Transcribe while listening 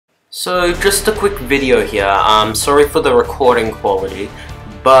So just a quick video here. Sorry for the recording quality,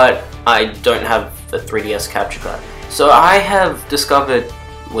 but I don't have the 3DS capture card. So I have discovered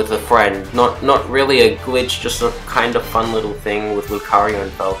with a friend, not really a glitch, just a kind of fun little thing with Lucario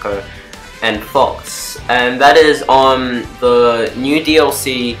and Falco and Fox, and that is on the new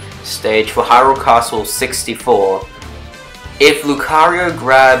DLC stage for Hyrule Castle 64. If Lucario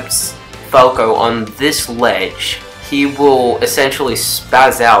grabs Falco on this ledge, he will essentially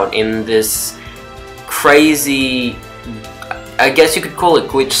spaz out in this crazy, I guess you could call it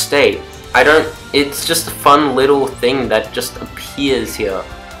glitch state. It's just a fun little thing that just appears here.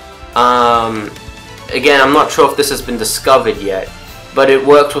 Again, I'm not sure if this has been discovered yet, but it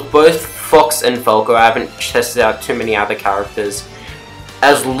works with both Fox and Falco. I haven't tested out too many other characters.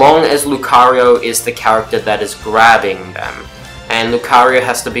 As long as Lucario is the character that is grabbing them. And Lucario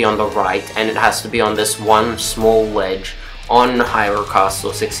has to be on the right, and it has to be on this one small ledge on Hyrule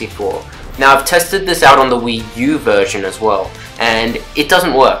Castle 64. Now, I've tested this out on the Wii U version as well, and it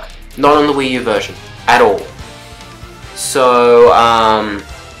doesn't work. Not on the Wii U version at all. So,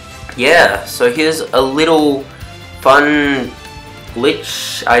 yeah, so here's a little fun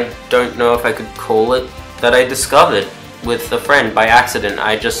glitch, I don't know if I could call it, that I discovered with a friend by accident.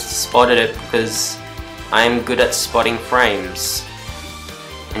 I just spotted it because I'm good at spotting frames.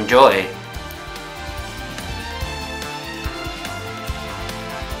 Enjoy!